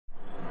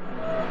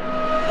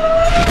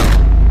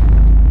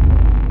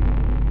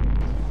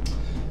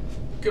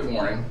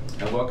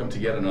welcome to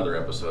yet another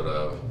episode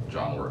of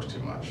John Works Too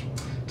Much.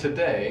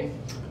 Today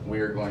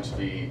we are going to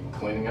be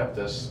cleaning up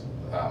this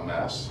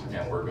mess,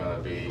 and we're going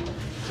to be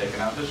taking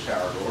out this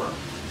shower door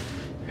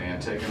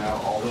and taking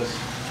out all this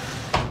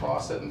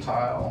faucet and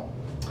tile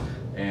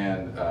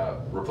and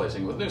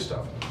replacing it with new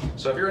stuff.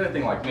 So if you're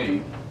anything like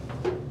me,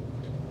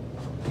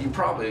 you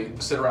probably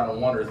sit around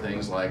and wonder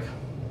things like,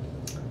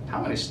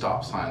 how many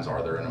stop signs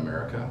are there in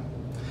America?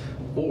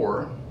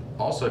 Or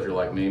also, if you're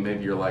like me,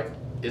 maybe you're like,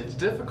 it's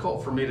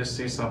difficult for me to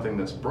see something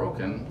that's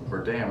broken or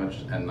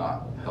damaged and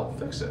not help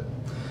fix it.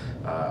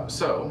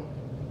 So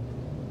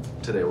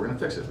today we're going to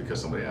fix it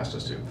because somebody asked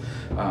us to.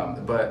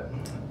 But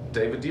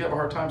David, do you have a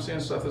hard time seeing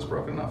stuff that's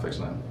broken and not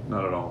fixing it?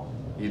 Not at all.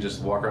 You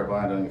just walk right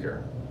by and don't even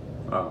care?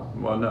 Oh,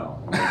 well, no.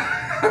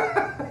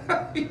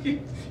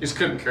 You just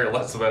couldn't care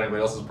less about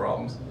anybody else's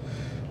problems?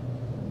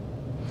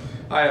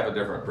 I have a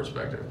different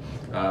perspective.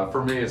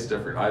 For me, it's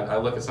different. I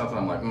look at something,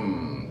 I'm like,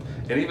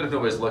 and even if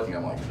nobody's looking,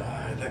 I'm like,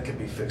 that could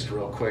be fixed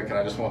real quick, and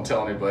I just won't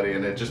tell anybody,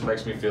 and it just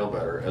makes me feel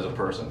better as a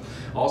person.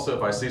 Also,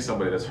 if I see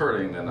somebody that's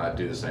hurting, then I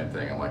do the same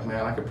thing. I'm like,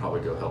 man, I could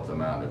probably go help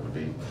them out, and it would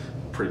be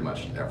pretty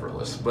much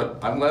effortless. But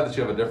I'm glad that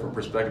you have a different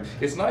perspective.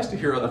 It's nice to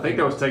hear other I think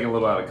I was taking a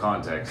little out of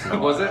context.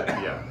 Was it?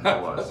 Yeah,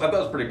 it was. I thought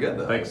that was pretty good,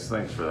 though. Thanks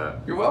for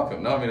that. You're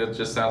welcome. No, I mean, it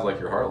just sounds like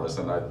you're heartless,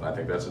 and I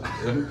think that's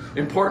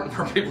important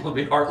for people to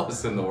be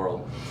heartless in the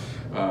world.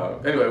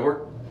 Anyway,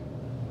 what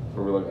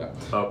are we looking at?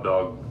 Up,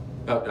 dog.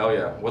 Oh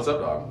yeah, what's up,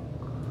 dog?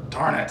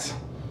 Darn it!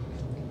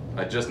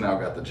 I just now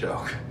got the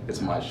joke. It's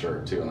my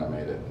shirt too, and I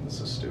made it. This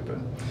is stupid.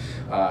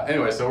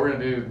 Anyway, so we're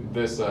gonna do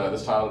this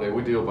this tile today.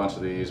 We do a bunch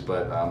of these,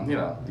 but you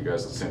know, you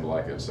guys seem to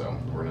like it, so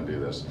we're gonna do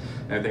this.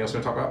 Anything else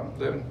we're gonna talk about,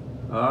 David?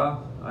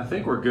 I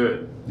think we're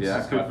good. Yeah,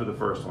 This is good for the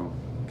first one.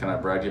 Can I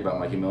brag to you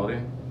about my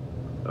humility?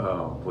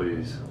 Oh,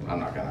 please. I'm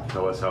not gonna.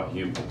 Tell us how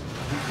humble.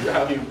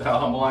 How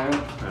humble I am?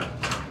 Yeah.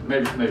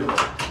 Maybe.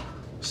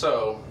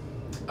 So,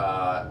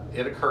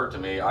 it occurred to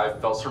me, I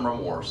felt some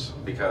remorse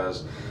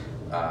because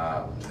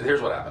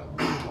here's what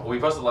happened. We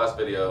posted the last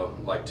video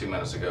like 2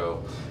 minutes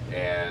ago,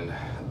 and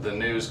the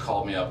news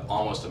called me up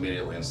almost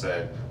immediately and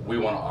said, we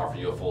want to offer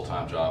you a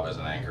full-time job as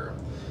an anchor.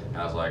 And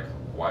I was like,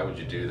 why would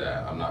you do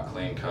that? I'm not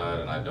clean cut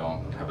and I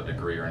don't have a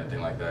degree or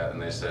anything like that.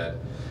 And they said,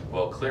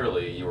 well,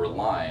 clearly you were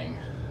lying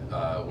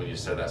when you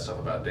said that stuff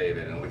about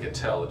David, and we could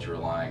tell that you were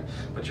lying,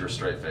 but you were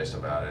straight-faced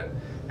about it,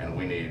 and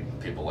we need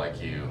people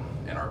like you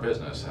in our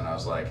business. And I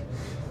was like,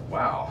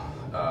 wow,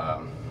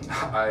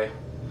 I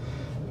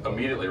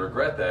immediately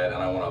regret that,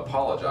 and I want to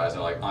apologize.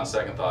 And like, on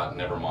second thought,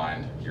 never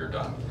mind, you're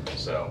done.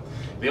 So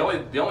the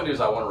only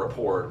news I want to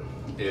report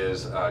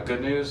is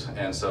good news.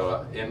 And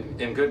so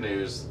in good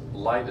news,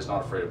 light is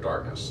not afraid of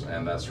darkness,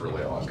 and that's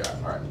really all I've got.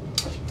 All right.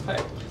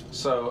 Hey,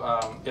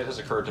 so it has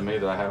occurred to me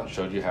that I haven't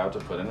showed you how to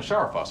put in a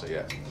shower faucet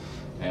yet,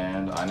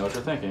 and I know what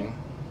you're thinking.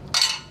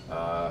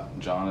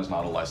 John is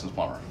not a licensed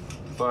plumber,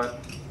 but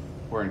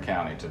we're in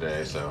county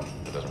today, so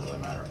it doesn't really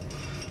matter.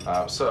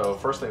 So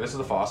first thing, this is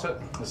the faucet.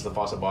 This is the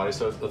faucet body.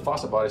 So the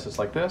faucet body sits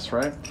like this,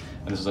 right?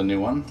 And this is a new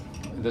one.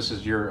 This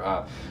is your,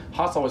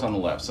 hot's always on the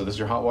left. So this is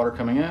your hot water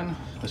coming in.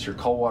 This is your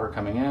cold water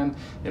coming in.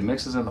 It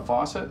mixes in the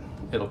faucet.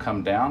 It'll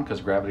come down because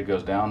gravity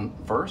goes down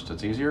first.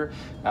 It's easier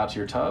out to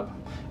your tub.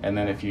 And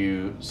then if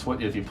you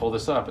pull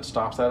this up, it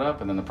stops that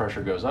up, and then the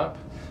pressure goes up,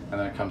 and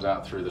then it comes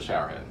out through the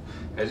shower head.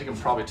 As you can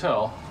probably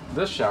tell,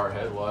 this shower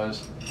head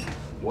was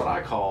what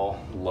I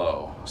call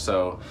low.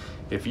 So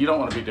if you don't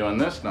want to be doing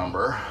this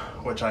number,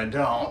 which I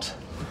don't,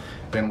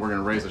 then we're going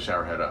to raise the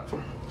shower head up.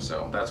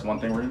 So that's one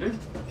thing we're going to do.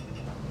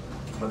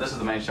 But this is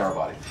the main shower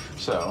body.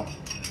 So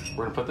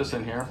we're going to put this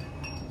in here,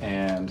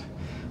 and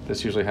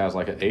this usually has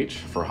like an H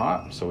for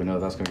hot, so we know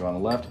that's going to go on the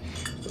left.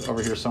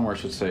 Over here somewhere it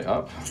should say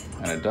up,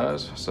 and it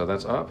does. So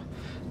that's up.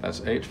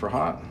 That's H for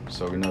hot.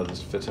 So we know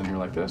this fits in here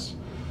like this.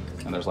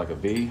 And there's like a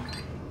V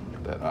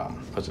that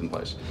puts it in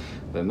place.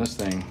 Then this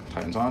thing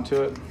tightens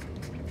onto it.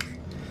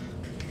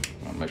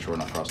 I'll make sure we're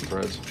not crossing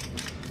threads.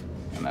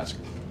 And that's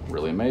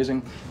really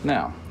amazing.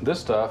 Now, this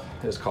stuff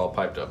is called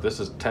pipe dope. This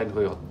is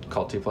technically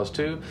called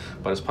T+2,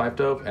 but it's pipe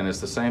dope, and it's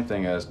the same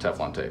thing as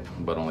Teflon tape,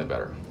 but only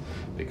better,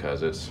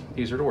 because it's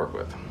easier to work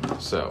with.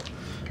 So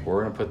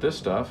we're gonna put this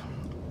stuff,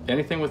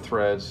 anything with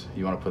threads,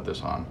 you wanna put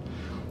this on.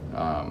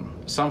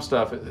 Some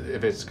stuff,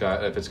 if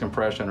it's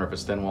compression or if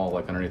it's thin wall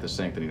like underneath the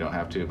sink, then you don't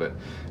have to, but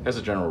as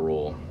a general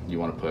rule, you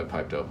wanna put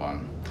pipe dope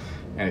on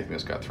anything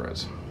that's got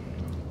threads.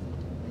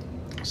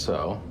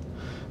 So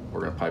we're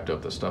gonna pipe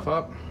dope this stuff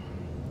up,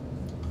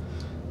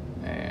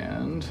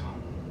 and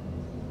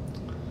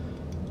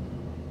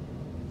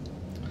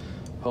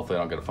hopefully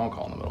I don't get a phone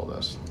call in the middle of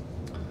this.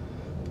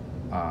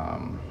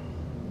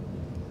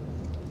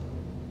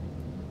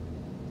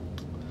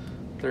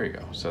 There you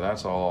go. So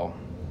that's all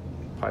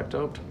pipe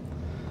doped.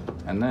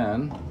 And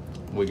then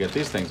we get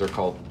these things. They're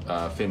called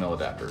female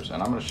adapters.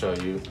 And I'm going to show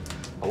you,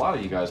 a lot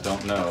of you guys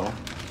don't know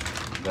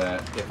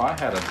that if I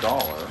had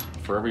 $1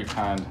 for every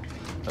kind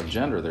of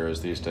gender there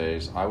is these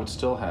days, I would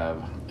still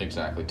have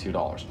exactly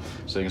 $2.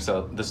 So you can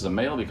say this is a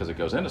male because it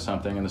goes into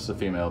something, and this is a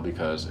female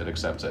because it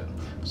accepts it.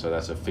 So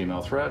that's a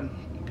female thread,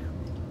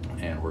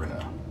 and we're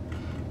gonna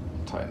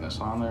tighten this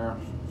on there,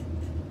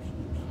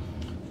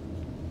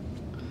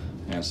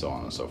 and so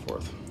on and so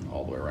forth,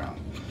 all the way around,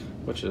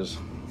 which is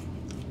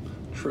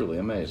truly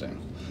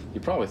amazing. You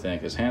probably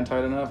think, is hand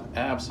tight enough?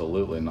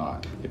 Absolutely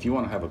not. If you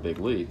want to have a big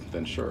leak,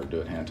 then sure, do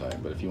it hand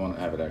tight. But if you want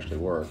to have it actually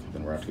work,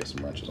 then we're going to have to get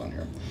some wrenches on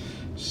here.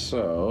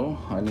 So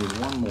I need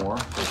one more.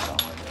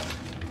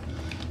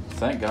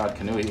 Thank God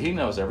Kanui, he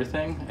knows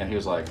everything, and he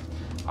was like,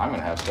 I'm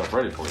going to have stuff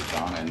ready for you,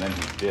 John, and then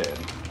he did.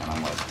 And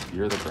I'm like,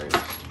 you're the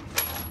greatest.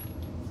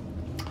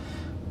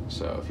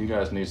 So if you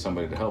guys need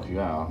somebody to help you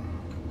out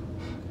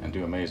and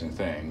do amazing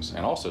things,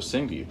 and also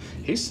sing to you,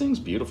 he sings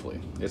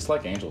beautifully. It's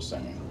like angels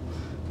singing.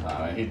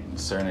 He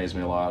serenades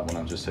me a lot when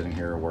I'm just sitting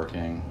here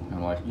working.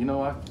 I'm like, you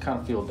know, I kind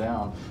of feel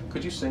down.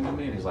 Could you sing to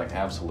me? And he's like,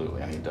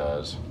 absolutely, and he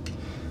does.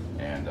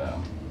 And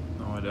no,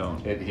 I don't.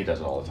 He does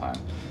it all the time.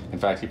 In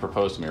fact, he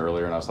proposed to me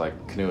earlier, and I was like,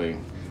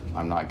 Kanui,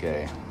 I'm not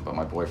gay, but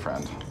my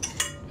boyfriend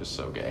is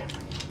so gay.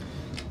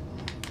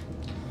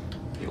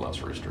 He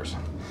loves roosters.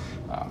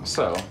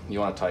 So you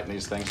want to tighten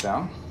these things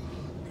down.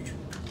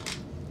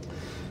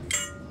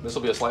 This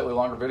will be a slightly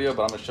longer video,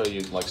 but I'm going to show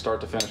you like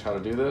start to finish how to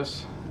do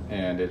this.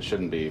 And it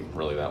shouldn't be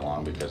really that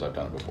long because I've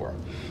done it before.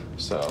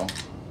 So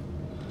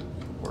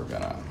we're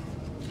gonna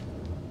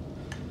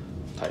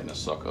tighten this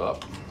sucker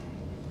up.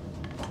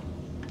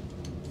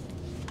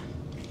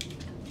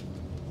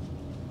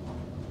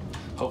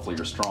 Hopefully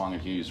you're strong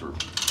and you use your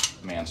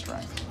man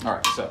strength. All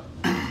right, so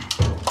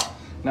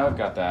now I've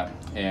got that,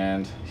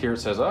 and here it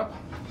says up,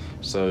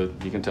 so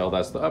you can tell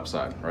that's the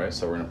upside, right?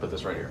 So we're gonna put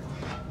this right here.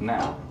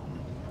 Now,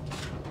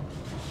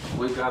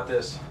 we've got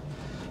this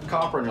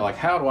copper, and you're like,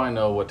 how do I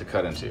know what to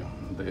cut into?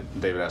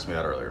 David asked me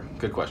that earlier.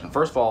 Good question.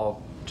 First of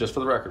all, just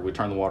for the record, we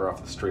turned the water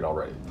off the street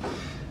already.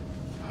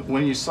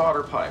 When you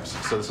solder pipes,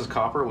 so this is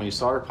copper, when you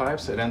solder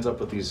pipes, it ends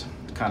up with these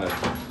kind of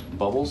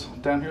bubbles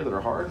down here that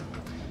are hard,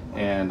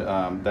 and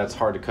that's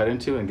hard to cut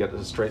into and get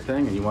a straight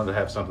thing, and you want to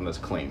have something that's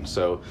clean.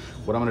 So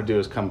what I'm going to do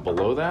is come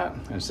below that,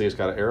 and see it's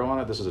got an arrow on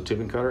it. This is a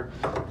tubing cutter,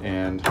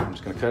 and I'm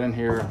just going to cut in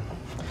here.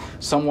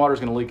 Some water is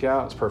going to leak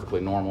out. It's perfectly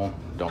normal.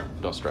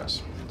 Don't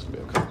stress. It's going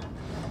to be okay.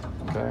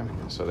 Okay,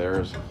 so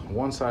there's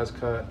one size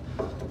cut,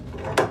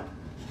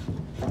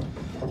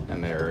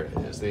 and there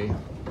is the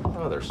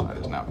other side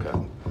is now cut.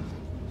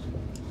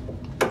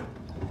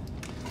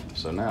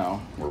 So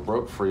now we're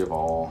broke free of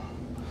all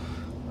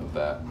of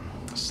that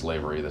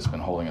slavery that's been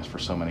holding us for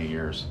so many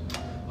years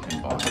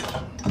in bondage.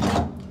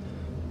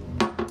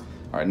 All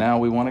right, now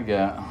we want to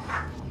get,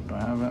 do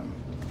I have it?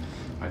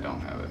 I don't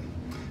have it.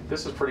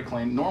 This is pretty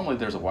clean. Normally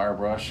there's a wire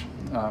brush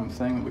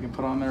thing that we can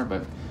put on there,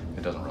 but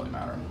it doesn't really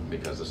matter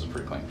because this is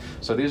pretty clean.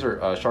 So these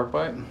are shark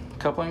bite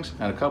couplings,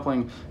 and a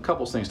coupling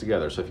couples things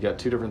together. So if you got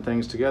two different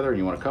things together and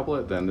you want to couple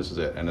it, then this is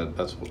it. And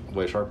that's the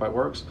way shark bite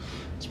works.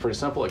 It's pretty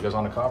simple. It goes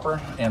on the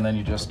copper, and then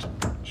you just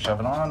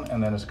shove it on,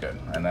 and then it's good.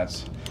 And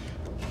that's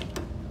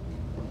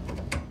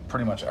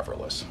pretty much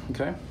effortless.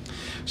 Okay.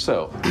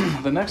 So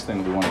the next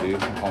thing we want to do,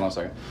 hold on a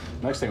second.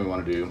 Next thing we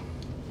want to do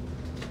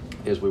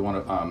is we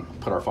want to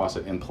put our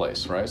faucet in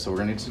place, right? So we're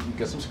gonna need to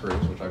get some screws,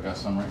 which I've got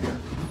some right here.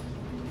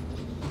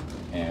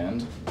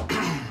 And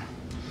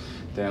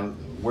then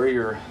where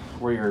your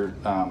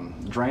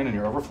drain and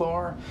your overflow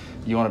are,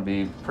 you want to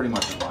be pretty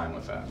much in line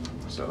with that.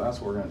 So that's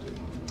what we're going to do.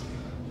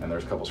 And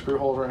there's a couple screw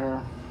holes right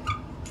here,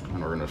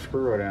 and we're going to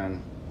screw it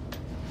in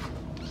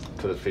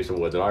to this piece of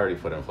wood that I already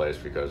put in place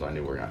because I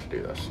knew we were going to have to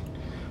do this.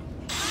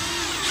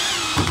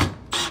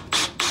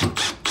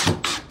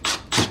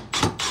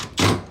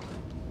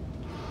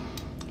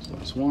 So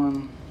that's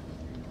one.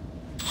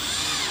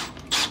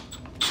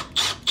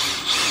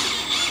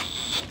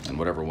 And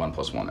whatever 1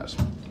 + 1 is.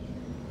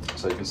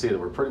 So you can see that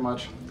we're pretty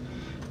much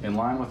in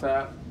line with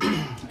that.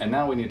 And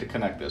now we need to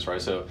connect this,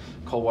 right? So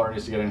cold water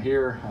needs to get in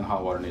here and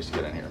hot water needs to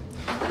get in here.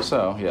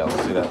 So yeah,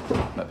 let's see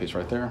that piece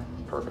right there.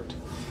 Perfect.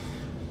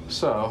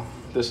 So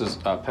this is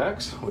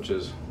PEX, which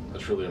is a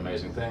truly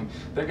amazing thing.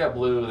 They've got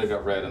blue, they've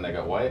got red, and they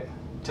got white.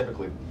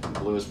 Typically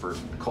blue is for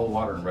cold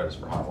water and red is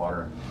for hot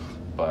water,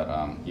 but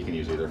you can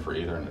use either for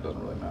either and it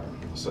doesn't really matter.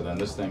 So then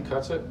this thing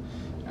cuts it,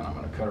 and I'm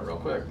gonna cut it real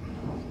quick.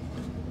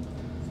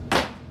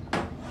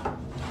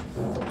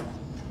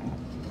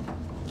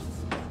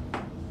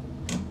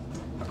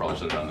 I probably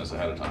should have done this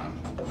ahead of time,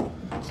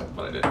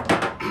 but I didn't.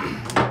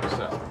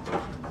 So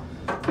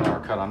now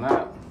we're cut on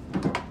that,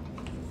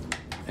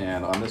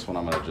 and on this one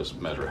I'm going to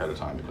just measure ahead of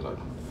time because I'm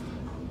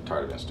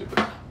tired of being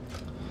stupid.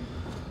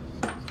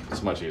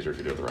 It's much easier if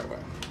you do it the right way.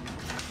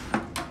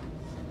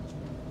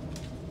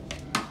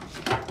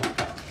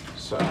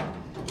 So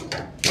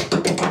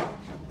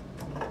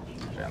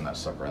jam that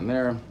sucker in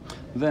there.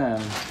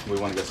 Then we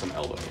want to get some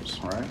elbows,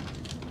 all right?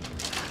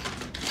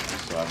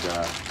 So I've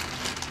got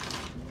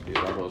these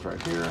elbows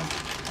right here,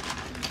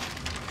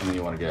 and then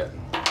you want to get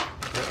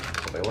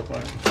what they look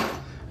like.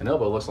 An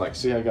elbow looks like,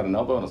 see how you got an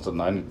elbow and it's at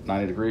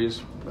 90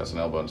 degrees? That's an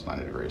elbow and it's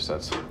 90 degrees.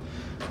 That's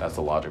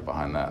the logic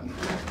behind that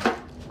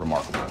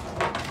remarkable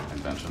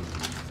invention.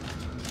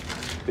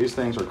 These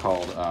things are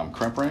called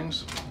crimp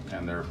rings,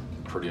 and they're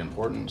pretty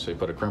important. So you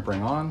put a crimp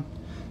ring on,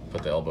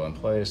 put the elbow in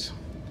place,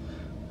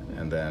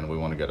 And then we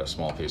want to get a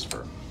small piece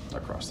for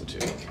across the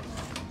tube. So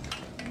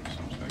I'm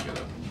just going to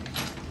get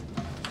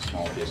a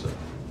small piece of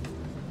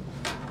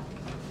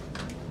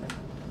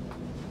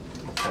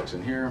PEX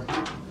in here.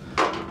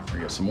 We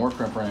get some more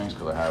crimp rings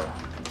because I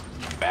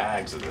have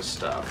bags of this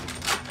stuff.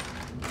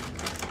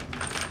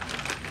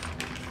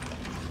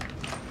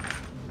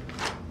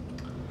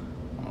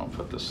 I'm going to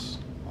put this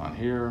on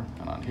here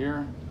and on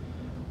here,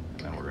 and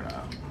then we're going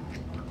to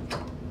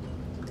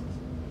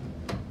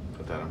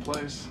put that in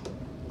place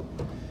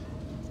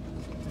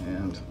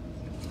and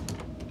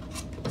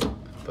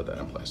put that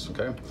in place,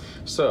 okay?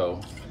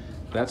 So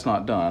that's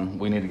not done.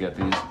 We need to get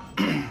these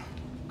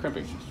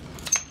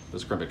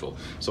this crimping tool.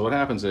 So what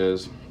happens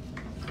is,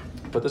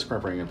 put this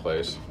crimp ring in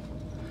place,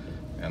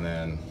 and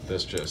then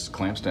this just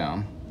clamps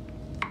down,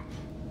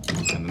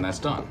 and then that's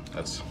done.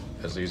 That's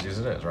as easy as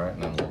it is, right?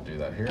 And then we'll do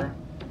that here,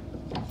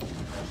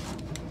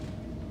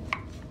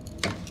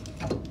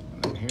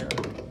 and then here.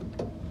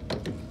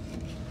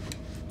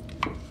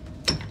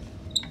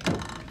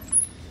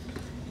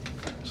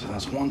 So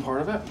that's one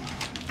part of it.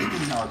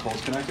 Now our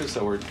coil's connected,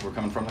 so we're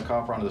coming from the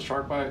copper onto the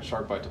shark bite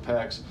to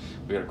PEX.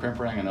 We got a crimp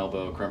ring, an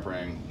elbow, crimp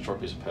ring,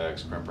 short piece of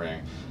PEX, crimp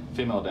ring,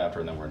 female adapter,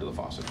 and then we're into the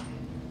faucet.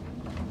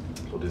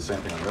 We'll do the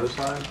same thing on the other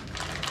side.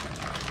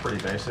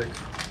 Pretty basic.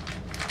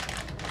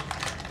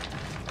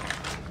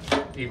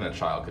 Even a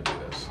child could do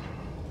this.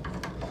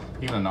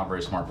 Even a not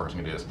very smart person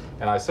can do this.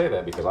 And I say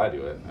that because I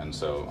do it, and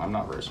so I'm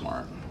not very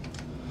smart.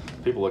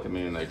 People look at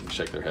me and they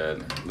shake their head.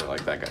 They're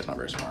like, that guy's not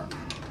very smart.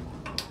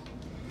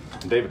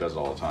 And David does it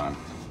all the time.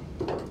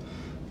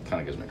 Kind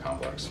of gives me a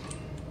complex.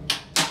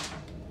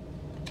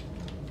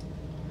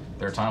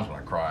 There are times when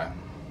I cry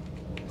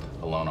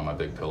alone on my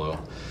big pillow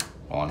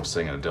while I'm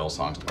singing Adele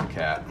songs to my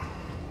cat.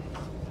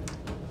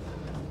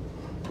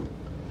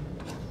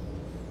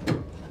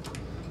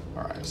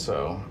 All right,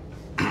 so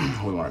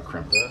we want to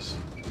crimp this.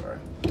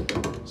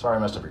 Sorry I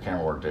messed up your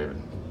camera work,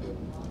 David,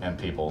 and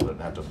people that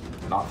have to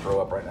not throw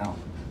up right now.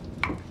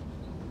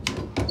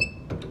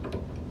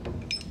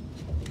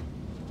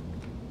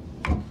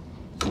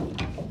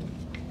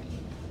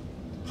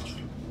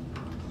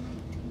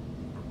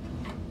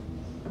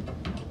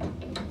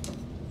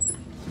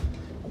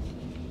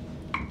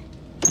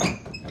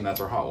 And that's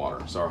our hot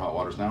water. So our hot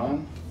water's now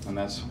in, and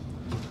that's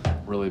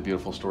really a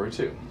beautiful story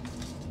too.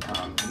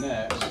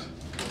 Next,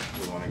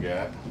 we want to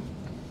get,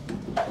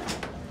 yeah,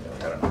 we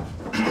got enough.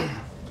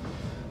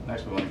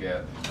 Next, we want to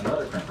get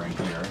another crimp ring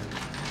here.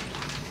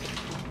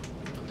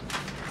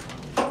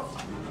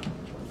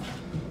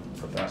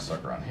 Put that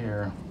sucker on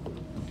here,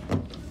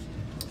 and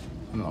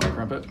then I'll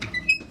crimp it.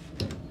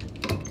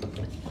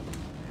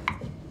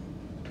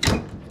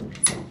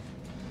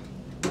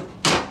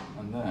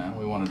 And then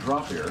we want to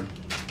drop here.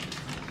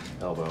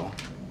 Elbow.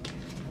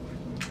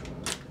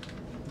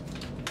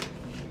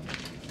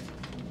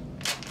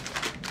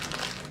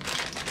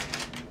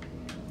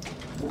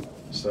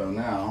 So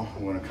now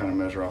I'm going to kind of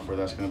measure off where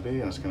that's going to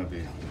be, and it's going to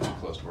be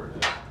close to where it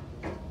is.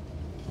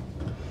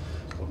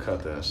 We'll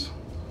cut this.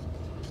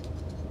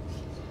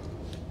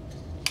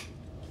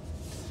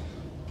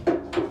 We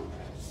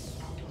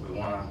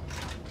want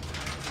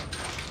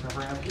to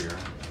come around here.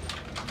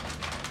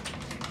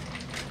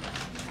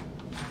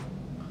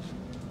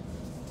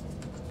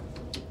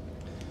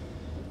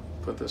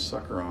 Put this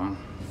sucker on.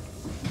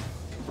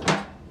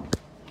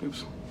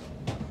 Oops.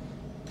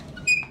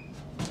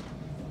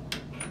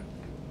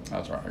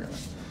 That's right, I got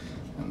it.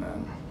 And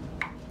then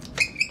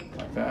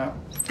like that.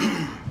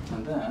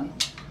 And then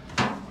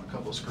a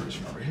couple of screws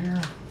from over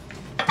here.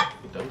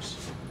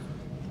 Dose.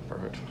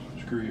 Perfect.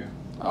 Screw you.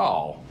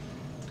 Oh.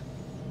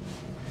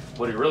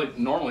 What he really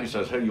normally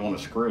says, hey, you want a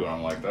screw? And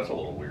I'm like, that's a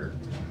little weird.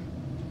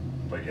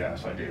 But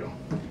yes, I do.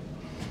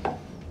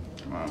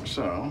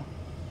 So.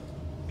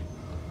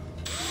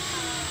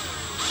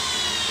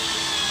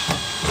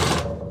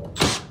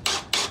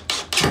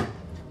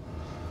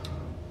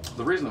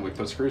 The reason that we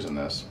put screws in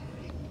this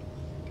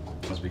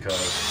is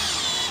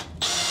because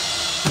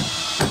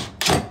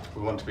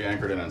we want it to be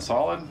anchored in and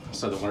solid,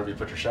 so that whenever you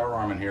put your shower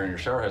arm in here and your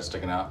shower head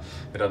sticking out,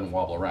 it doesn't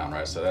wobble around,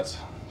 right? So that's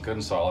good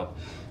and solid,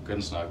 good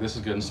and snug. This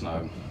is good and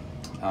snug.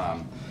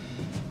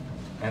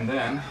 And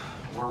then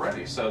we're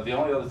ready. So the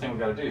only other thing we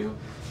got to do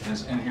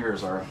is, in here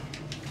is our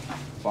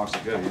box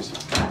of goodies.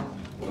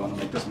 We don't want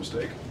to make this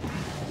mistake.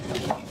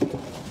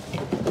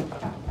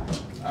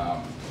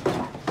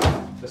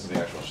 This is the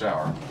actual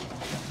shower.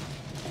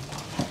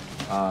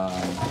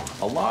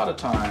 A lot of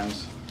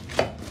times,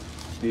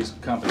 these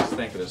companies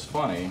think that it's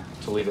funny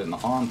to leave it in the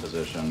on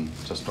position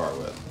to start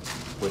with,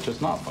 which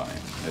is not funny.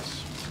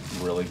 It's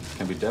really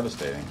can be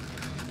devastating,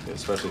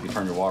 especially if you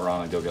turn your water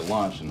on and go get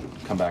lunch and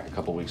come back a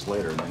couple weeks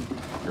later and then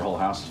your whole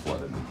house is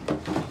flooded.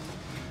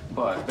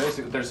 But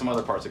basically, there's some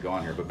other parts that go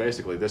on here, but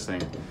basically this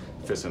thing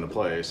fits into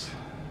place.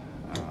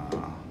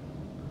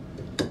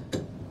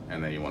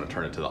 And then you want to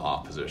turn it to the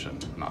off position,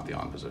 not the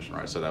on position,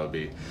 right? So that would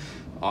be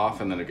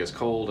off, and then it gets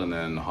cold, and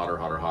then hotter,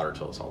 hotter, hotter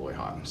till it's all the way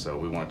hot. So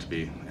we want it to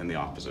be in the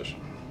off position.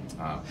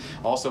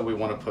 Also, we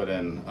want to put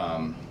in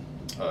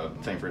a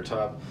thing for your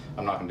tub.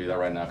 I'm not gonna do that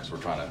right now because we're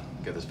trying to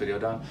get this video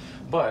done.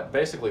 But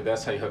basically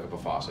that's how you hook up a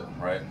faucet,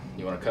 right?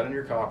 You wanna cut in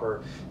your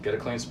copper, get a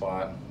clean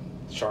spot.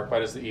 Shark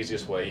bite is the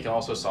easiest way. You can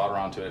also solder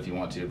onto it if you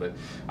want to, but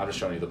I'm just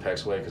showing you the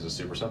PEX way because it's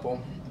super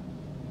simple.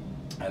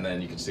 And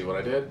then you can see what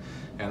I did,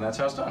 and that's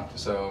how it's done.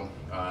 So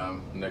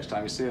next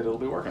time you see it, it'll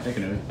be working. Hey,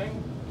 Canute.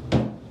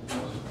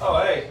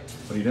 Oh, hey.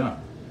 What are you doing?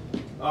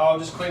 Oh, I'm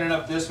just cleaning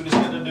up this. We just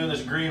got done doing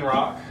this green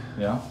rock.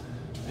 Yeah?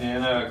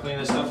 And clean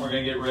this up. We're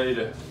gonna get ready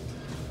to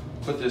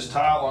put this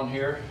tile on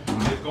here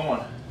and get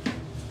going.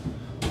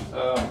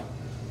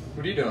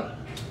 What are you doing?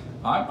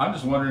 I'm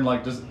just wondering,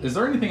 like, is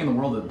there anything in the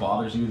world that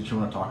bothers you that you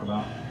want to talk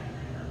about?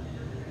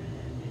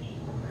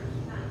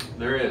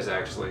 There is,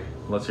 actually.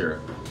 Let's hear it.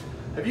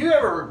 Have you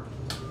ever,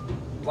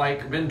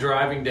 like, been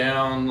driving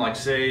down, like,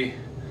 say,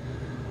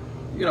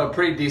 you know,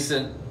 pretty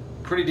decent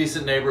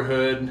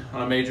neighborhood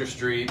on a major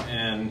street,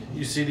 and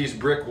you see these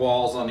brick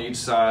walls on each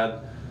side,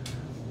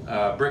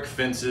 brick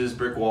fences,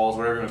 brick walls,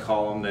 whatever you want to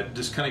call them, that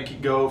just kind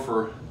of go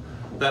for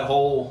that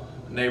whole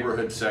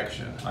neighborhood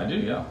section? I do,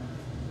 yeah.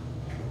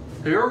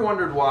 Have you ever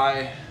wondered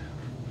why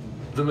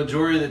the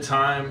majority of the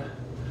time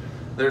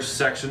there's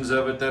sections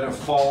of it that have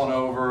fallen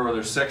over, or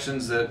there's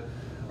sections that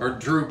are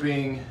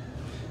drooping?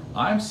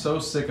 I'm so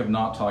sick of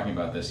not talking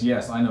about this.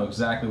 Yes, I know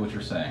exactly what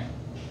you're saying.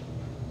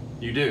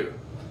 You do?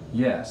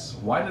 Yes.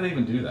 Why do they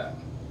even do that?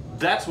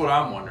 That's what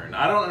I'm wondering.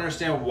 I don't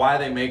understand why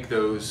they make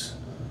those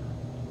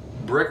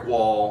brick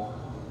wall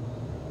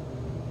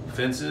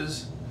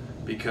fences,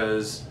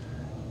 because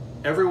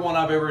every one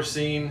I've ever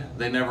seen,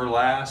 they never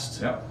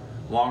last. Yep.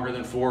 Longer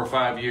than 4 or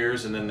 5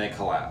 years, and then they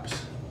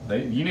collapse.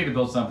 You need to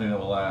build something that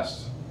will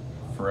last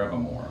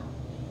forevermore.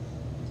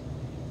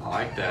 I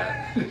like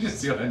that. Did you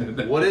see what I did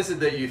there? What is it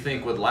that you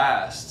think would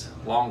last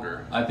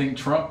longer? I think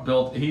Trump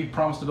he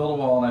promised to build a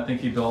wall, and I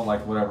think he built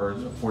like whatever,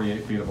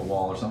 48 feet of a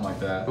wall or something like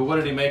that. But what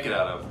did he make it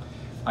out of?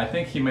 I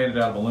think he made it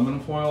out of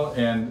aluminum foil,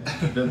 and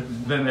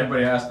then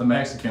everybody asked the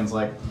Mexicans,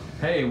 like,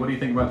 hey, what do you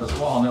think about this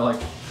wall? And they're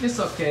like, it's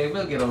okay,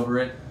 we'll get over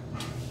it.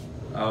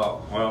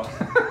 Oh, well.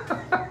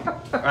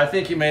 I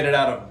think he made it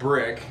out of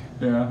brick.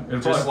 Yeah,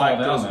 it's just like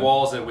those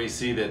walls that we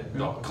see that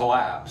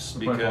collapse,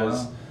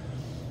 because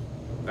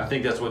I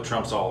think that's what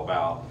Trump's all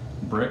about.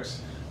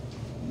 Bricks?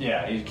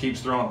 Yeah, he keeps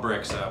throwing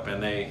bricks up,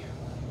 and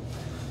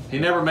he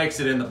never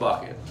makes it in the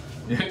bucket.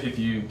 If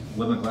you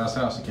live in a glass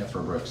house, you can't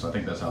throw bricks. I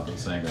think that's how the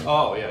saying goes.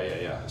 Oh,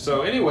 yeah.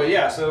 So anyway,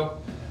 yeah,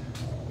 so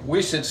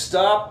we should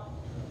stop.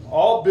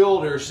 All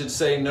builders should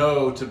say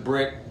no to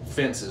brick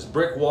fences,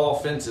 brick wall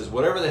fences,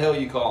 whatever the hell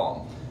you call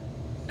them.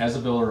 As a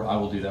builder, I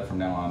will do that from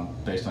now on,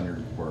 based on your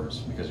words,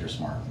 because you're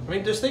smart. I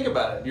mean, just think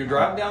about it. You're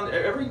driving down,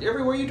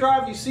 everywhere you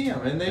drive, you see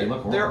them, and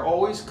they're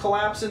always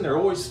collapsing. They're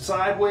always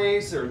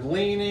sideways. They're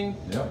leaning.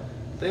 Yep.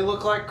 They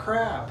look like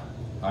crap.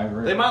 I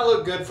agree. They might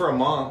look good for a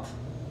month.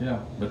 Yeah,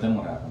 but then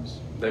what happens?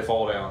 They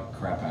fall down.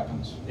 Crap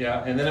happens.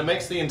 Yeah, and then it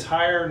makes the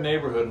entire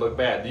neighborhood look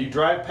bad. You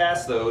drive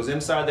past those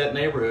inside that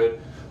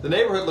neighborhood, the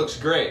neighborhood looks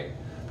great.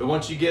 But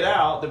once you get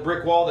out, the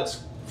brick wall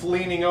that's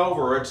leaning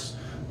over, it's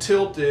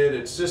tilted,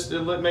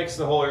 it makes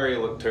the whole area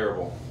look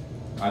terrible.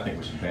 I think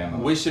we should ban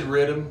them. We should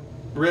rid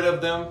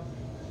of them.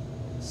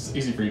 It's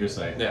easy for you to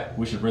say. Yeah.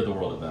 We should rid the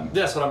world of them.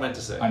 That's what I meant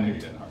to say. I knew you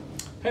didn't.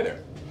 Hey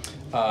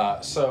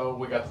there. So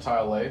we got the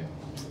tile laid.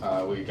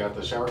 We got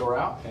the shower door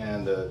out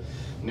and the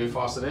new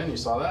faucet in, you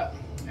saw that.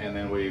 And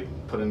then we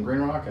put in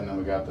green rock, and then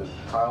we got the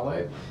tile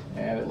laid,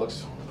 and it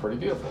looks pretty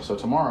beautiful. So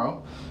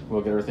tomorrow,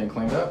 we'll get everything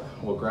cleaned up,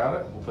 we'll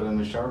grout it, we'll put in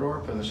the shower door,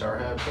 put in the shower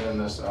head, put in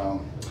this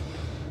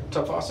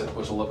tub faucet,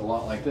 which will look a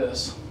lot like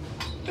this.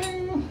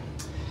 Ding!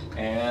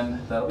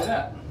 And that'll be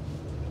that.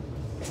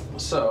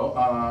 So,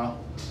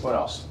 what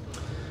else?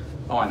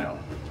 Oh, I know.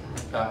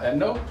 At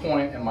no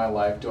point in my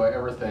life do I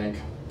ever think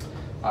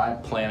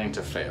I'm planning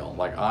to fail.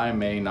 Like, I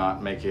may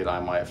not make it, I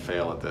might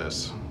fail at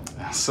this.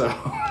 So,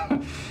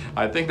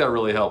 I think that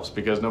really helps,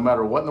 because no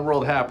matter what in the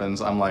world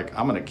happens, I'm like,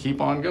 I'm gonna keep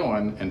on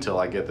going until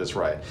I get this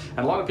right.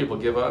 And a lot of people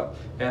give up,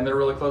 and they're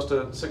really close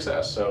to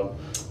success. So,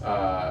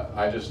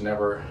 I just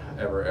never,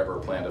 ever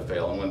plan to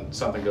fail. And when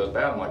something goes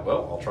bad, I'm like,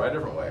 well, I'll try a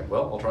different way.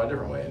 Well, I'll try a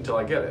different way until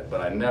I get it.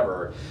 But I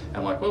never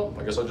am like, well,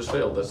 I guess I just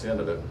failed. That's the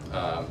end of it.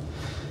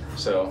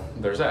 So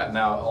there's that.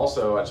 Now,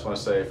 also, I just want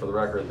to say for the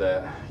record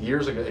that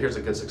years ago, here's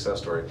a good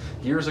success story.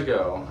 Years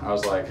ago, I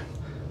was like,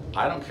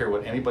 I don't care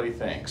what anybody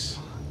thinks.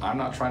 I'm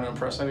not trying to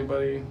impress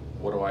anybody.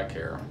 What do I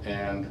care?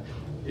 And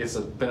it's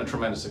been a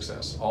tremendous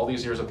success. All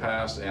these years have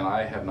passed, and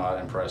I have not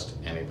impressed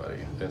anybody.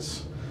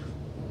 It's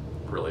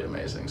really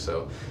amazing.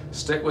 So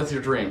stick with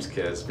your dreams,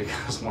 kids,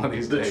 because one of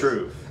these days... The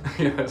truth.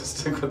 Yeah,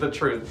 stick with the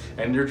truth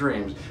and your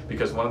dreams,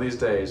 because one of these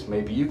days,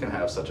 maybe you can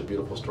have such a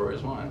beautiful story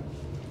as mine.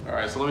 All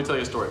right, so let me tell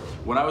you a story.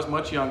 When I was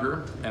much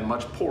younger and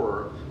much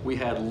poorer, we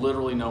had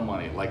literally no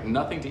money, like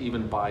nothing to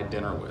even buy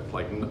dinner with.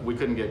 Like we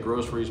couldn't get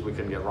groceries, we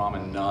couldn't get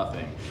ramen,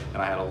 nothing.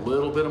 And I had a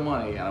little bit of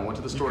money, and I went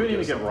to the store. You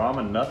couldn't even get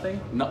ramen,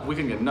 nothing? No, we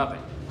couldn't get nothing.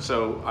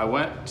 So I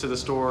went to the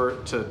store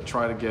to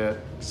try to get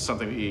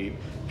something to eat,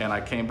 and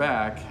I came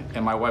back,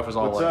 and my wife was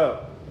all What's like,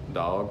 up?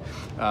 dog.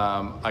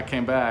 I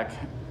came back,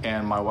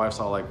 And my wife's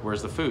all like,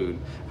 where's the food?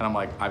 And I'm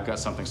like, I've got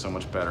something so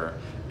much better.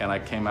 And I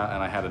came out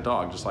and I had a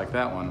dog just like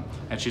that one.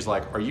 And she's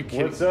like, are you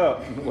kidding? What's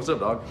up? What's up,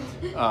 dog?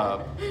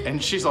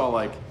 And she's all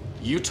like,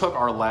 you took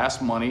our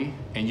last money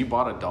and you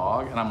bought a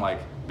dog? And I'm like,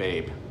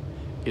 babe,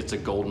 it's a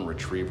golden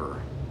retriever.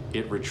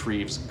 It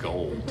retrieves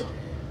gold.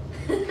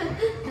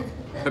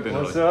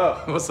 What's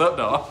up? What's up,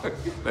 dog?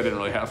 That didn't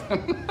really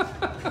happen.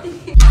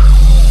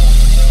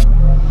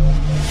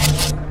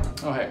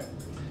 Oh, hey.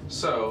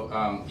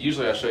 So,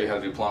 usually I show you how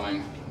to do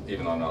plumbing,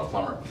 even though I'm not a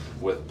plumber,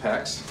 with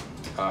PEX.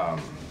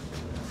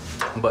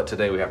 But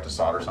today we have to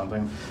solder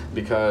something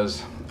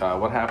because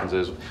what happens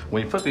is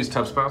when you put these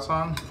tub spouts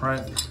on,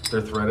 right,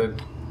 they're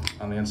threaded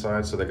on the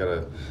inside, so they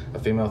got a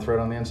female thread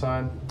on the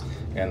inside,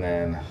 and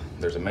then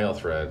there's a male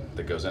thread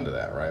that goes into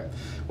that, right?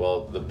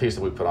 Well, the piece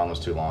that we put on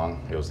was too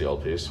long. It was the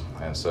old piece,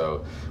 and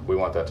so we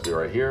want that to be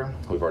right here.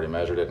 We've already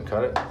measured it and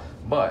cut it,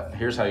 but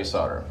here's how you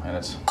solder, and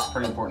it's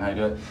pretty important how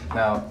you do it.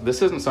 Now,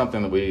 this isn't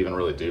something that we even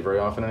really do very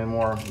often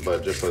anymore,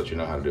 but just so that you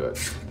know how to do it.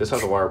 This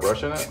has a wire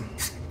brush in it,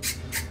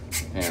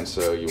 and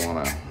so you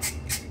want to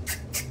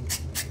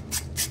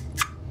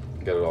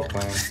get it all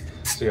clean.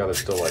 See how there's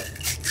still like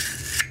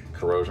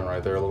corrosion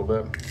right there a little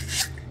bit?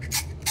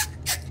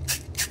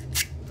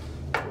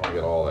 You want to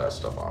get all that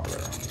stuff off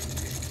there,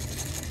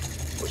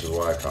 which is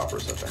why copper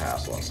is such a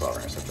hassle and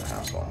soldering is such a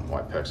hassle.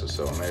 Why PEX is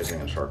so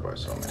amazing and SharkBite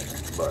is so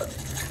amazing. But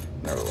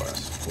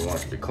nevertheless, we want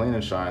it to be clean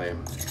and shiny,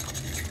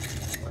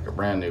 like a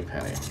brand new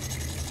penny.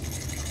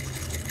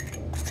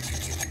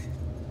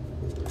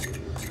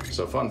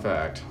 So fun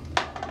fact,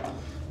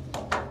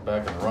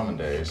 back in the Roman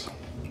days,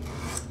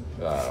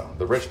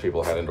 the rich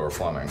people had indoor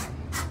plumbing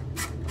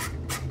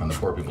and the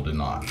poor people did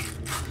not.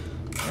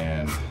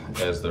 And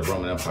as the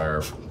Roman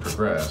Empire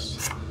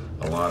progressed,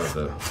 a lot of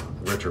the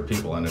richer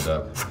people ended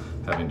up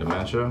having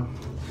dementia,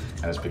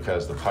 and it's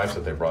because the pipes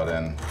that they brought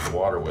in the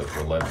water with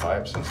were lead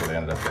pipes, and so they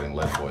ended up getting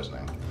lead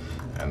poisoning.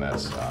 And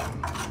that's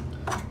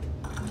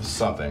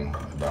something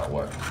about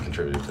what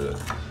contributed to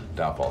the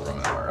downfall of the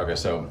Roman Empire. Okay,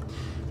 so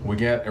we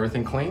get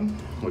everything clean,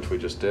 which we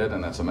just did,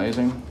 and that's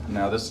amazing.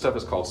 Now this stuff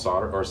is called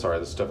solder, or sorry,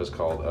 this stuff is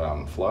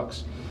called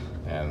flux,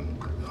 and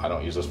I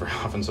don't use this very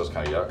often, so it's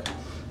kind of yuck.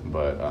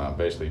 But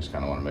basically, you just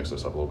kind of want to mix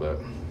this up a little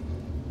bit.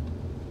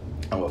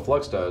 And what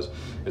flux does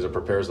is it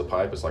prepares the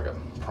pipe. It's like a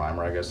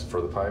primer, I guess,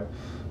 for the pipe.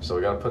 So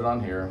we got to put it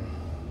on here,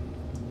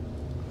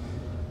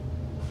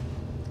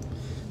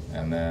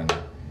 and then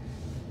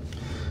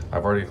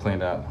I've already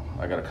cleaned out.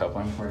 I got a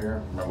coupling right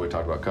here. Remember we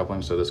talked about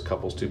coupling, so this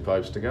couples two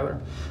pipes together.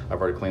 I've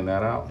already cleaned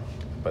that out,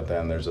 but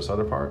then there's this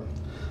other part,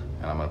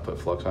 and I'm gonna put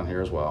flux on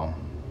here as well.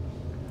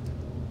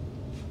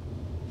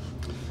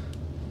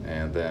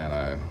 And then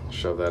I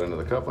shove that into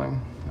the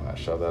coupling, and I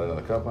shove that into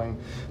the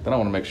coupling. Then I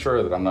wanna make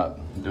sure that I'm not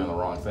doing the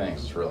wrong thing,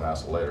 'cause it's a real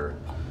hassle later.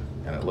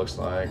 And it looks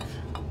like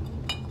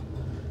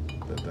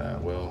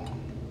that will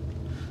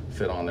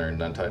fit on there and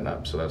then tighten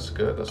up, so that's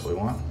good, that's what we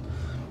want.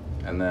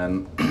 And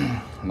then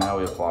now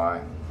we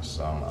apply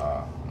some,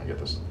 let me get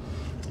this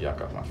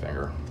yuck off my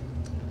finger.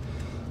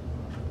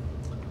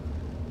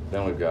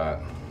 Then we've got,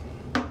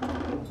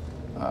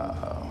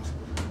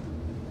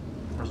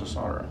 where's the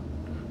solder?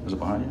 Is it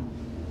behind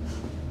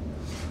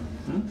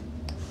you?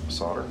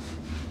 Solder?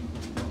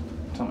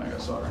 Tell me I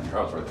got solder in here.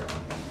 Oh, it's right there.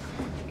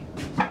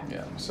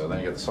 Yeah, so then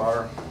you get the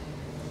solder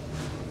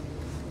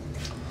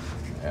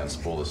and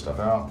spool this stuff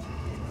out.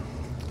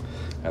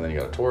 And then you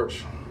got a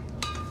torch.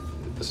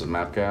 This is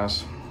MAP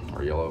gas,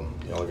 or yellow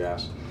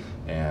gas.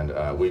 And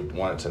we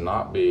want it to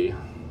not be,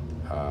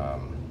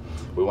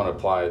 we want to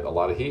apply a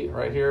lot of heat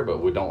right here,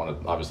 but we don't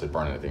want to obviously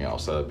burn anything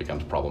else, so it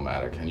becomes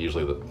problematic. And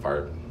usually the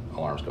fire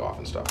alarms go off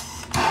and stuff.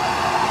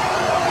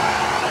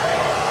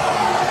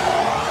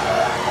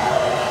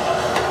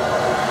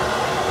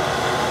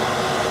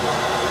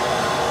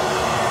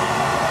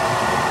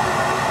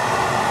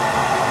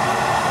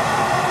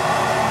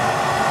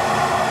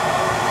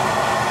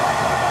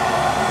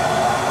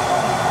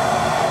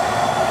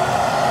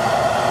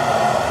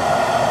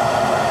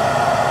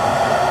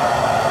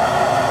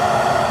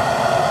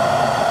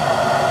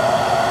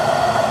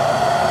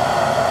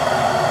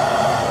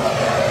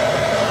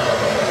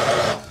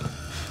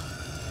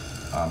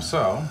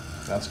 So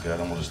that's good,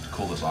 and we'll just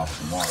cool this off with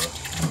some water.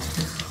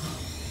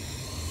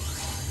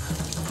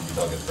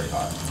 It'll get pretty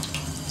hot,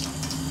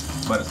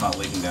 but it's not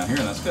leaking down here,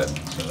 and that's good.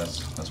 So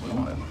that's what we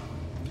wanted.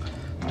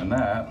 And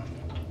that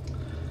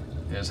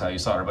is how you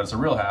solder, but it's a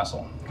real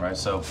hassle, right?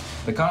 So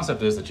the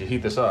concept is that you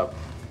heat this up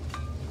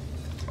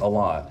a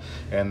lot,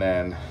 and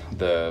then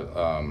the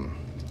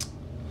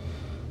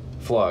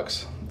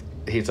flux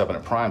heats up and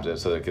it primes it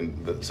so that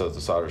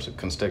the solder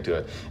can stick to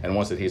it. And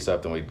once it heats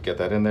up, then we get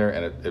that in there,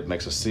 and it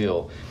makes a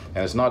seal.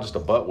 And it's not just a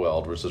butt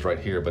weld, which is right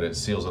here, but it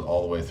seals it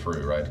all the way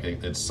through, right?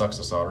 It sucks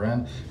the solder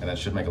in, and it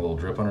should make a little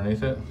drip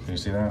underneath it. Can you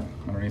see that?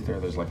 Underneath there,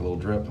 there's like a little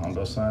drip on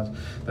both sides.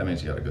 That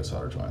means you got a good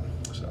solder joint.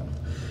 So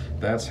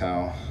that's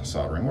how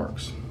soldering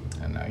works.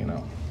 And now you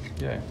know.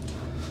 Yay.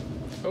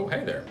 Oh,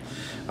 hey there.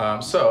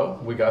 So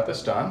we got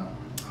this done.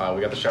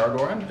 We got the shower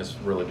door in. It's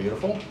really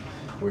beautiful.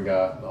 We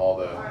got all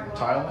the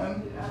tile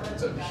in.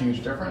 It's a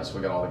huge difference.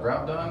 We got all the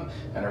grout done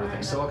and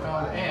everything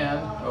silicone. And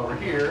over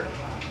here,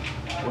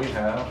 we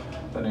have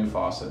the new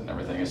faucet and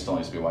everything. It still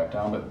needs to be wiped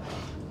down, but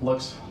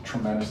looks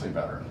tremendously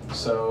better.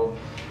 So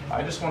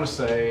I just want to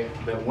say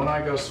that when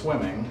I go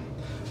swimming,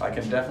 I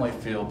can definitely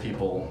feel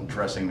people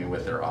dressing me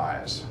with their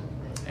eyes,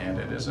 and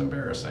it is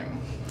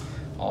embarrassing.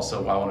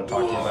 Also, I want to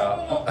talk to you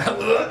about,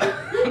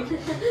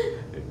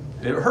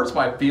 it hurts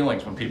my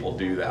feelings when people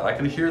do that. I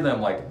can hear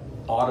them like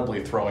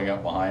audibly throwing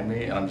up behind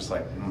me, and I'm just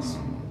like,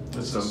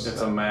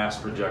 it's a mass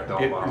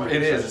projectile vomit.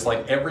 It is. It's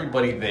like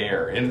everybody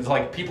there, and it's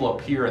like people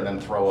appear and then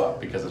throw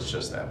up because it's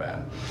just that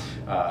bad.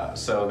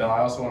 So then I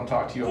also want to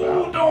talk to you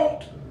about. Oh,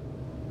 don't!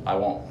 I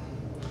won't.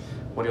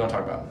 What do you want to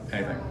talk about?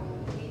 Anything?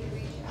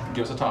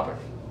 Give us a topic.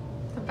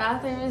 The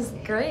bathroom is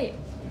great.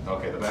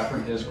 Okay, the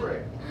bathroom is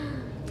great.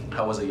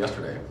 How was it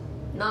yesterday?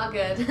 Not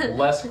good.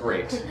 Less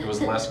great. It was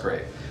less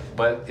great.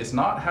 But it's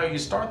not how you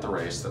start the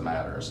race that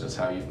matters, it's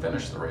how you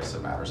finish the race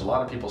that matters. A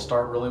lot of people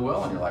start really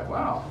well and you're like,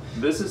 wow.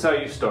 This is how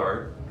you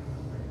start,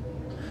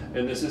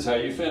 and this is how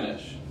you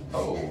finish.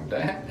 Oh,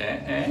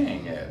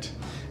 dang it.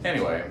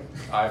 Anyway,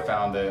 I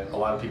found that a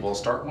lot of people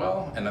start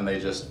well and then they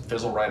just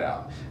fizzle right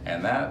out.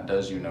 And that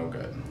does you no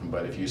good.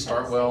 But if you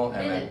start well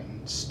and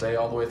then stay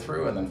all the way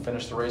through and then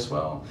finish the race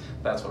well,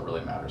 that's what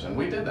really matters. And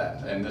we did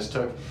that. And this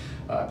took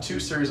 2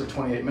 series of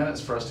 28 minutes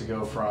for us to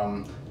go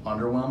from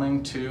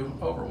underwhelming to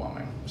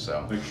overwhelming.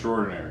 So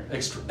Extraordinary.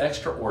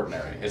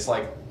 Extraordinary. It's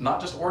like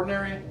not just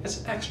ordinary,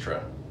 it's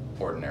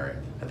extraordinary.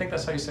 I think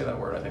that's how you say that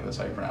word. I think that's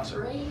how you pronounce it.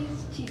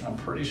 I'm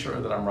pretty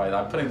sure that I'm right.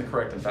 I'm putting the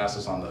correct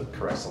emphasis on the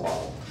correct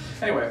syllable.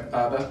 Anyway,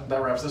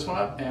 that wraps this one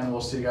up, and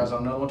we'll see you guys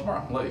on another one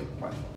tomorrow. Love you. Bye.